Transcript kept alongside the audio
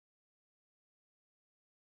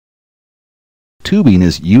Tubing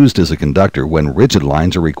is used as a conductor when rigid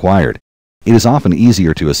lines are required. It is often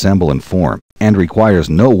easier to assemble and form, and requires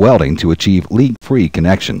no welding to achieve leak-free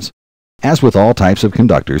connections. As with all types of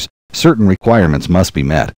conductors, certain requirements must be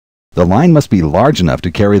met. The line must be large enough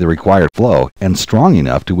to carry the required flow and strong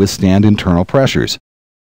enough to withstand internal pressures.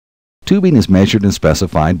 Tubing is measured and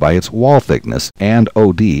specified by its wall thickness and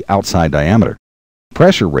OD outside diameter.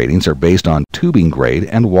 Pressure ratings are based on tubing grade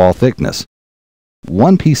and wall thickness.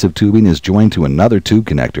 One piece of tubing is joined to another tube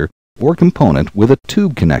connector or component with a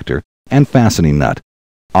tube connector and fastening nut.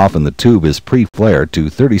 Often the tube is pre-flared to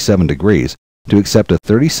 37 degrees to accept a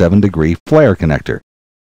 37-degree flare connector.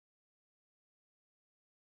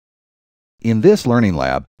 In this learning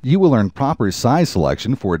lab, you will learn proper size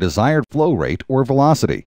selection for a desired flow rate or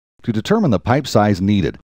velocity. To determine the pipe size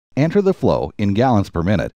needed, enter the flow in gallons per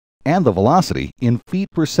minute and the velocity in feet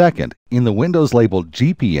per second in the windows labeled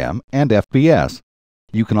GPM and FPS.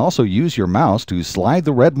 You can also use your mouse to slide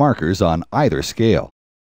the red markers on either scale.